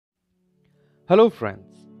Hello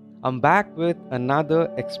friends, I'm back with another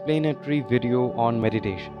explanatory video on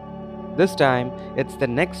meditation. This time it's the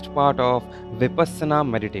next part of Vipassana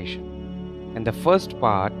meditation. In the first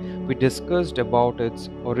part, we discussed about its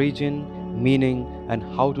origin, meaning and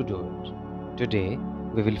how to do it. Today,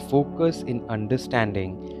 we will focus in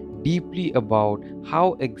understanding deeply about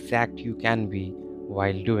how exact you can be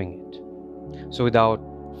while doing it. So without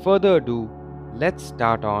further ado, let's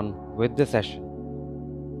start on with the session.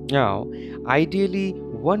 Now, ideally,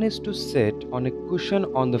 one is to sit on a cushion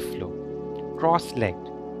on the floor, cross legged,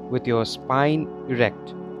 with your spine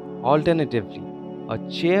erect. Alternatively, a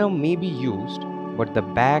chair may be used, but the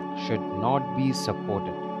back should not be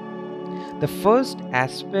supported. The first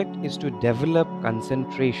aspect is to develop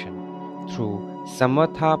concentration through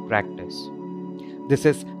samatha practice. This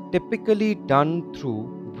is typically done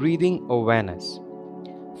through breathing awareness.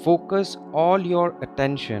 Focus all your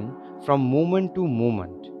attention from moment to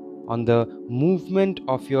moment on the movement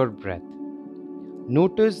of your breath.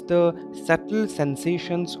 Notice the subtle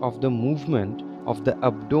sensations of the movement of the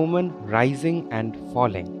abdomen rising and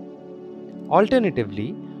falling.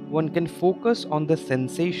 Alternatively, one can focus on the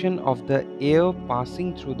sensation of the air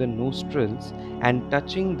passing through the nostrils and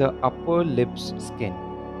touching the upper lips skin.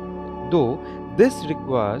 Though this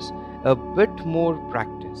requires a bit more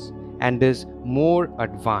practice and is more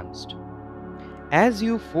advanced. As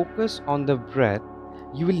you focus on the breath,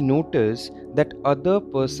 you will notice that other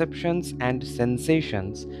perceptions and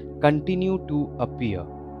sensations continue to appear.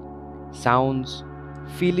 Sounds,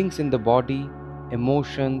 feelings in the body,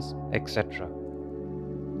 emotions, etc.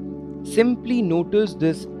 Simply notice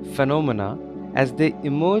this phenomena as they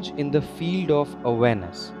emerge in the field of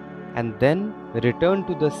awareness and then return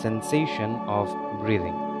to the sensation of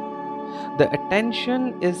breathing. The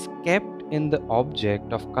attention is kept in the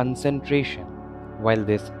object of concentration, while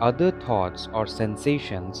these other thoughts or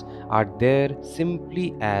sensations are there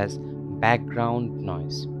simply as background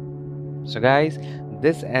noise. So guys,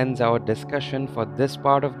 this ends our discussion for this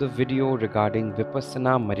part of the video regarding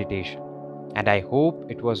Vipassana meditation, and I hope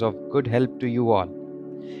it was of good help to you all.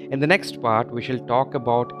 In the next part, we shall talk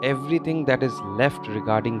about everything that is left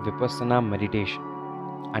regarding Vipassana meditation.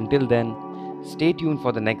 Until then, stay tuned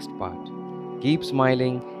for the next part. Keep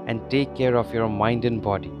smiling and take care of your mind and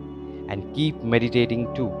body. And keep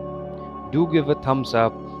meditating too. Do give a thumbs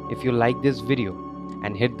up if you like this video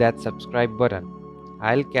and hit that subscribe button.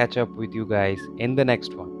 I'll catch up with you guys in the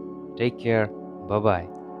next one. Take care. Bye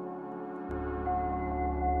bye.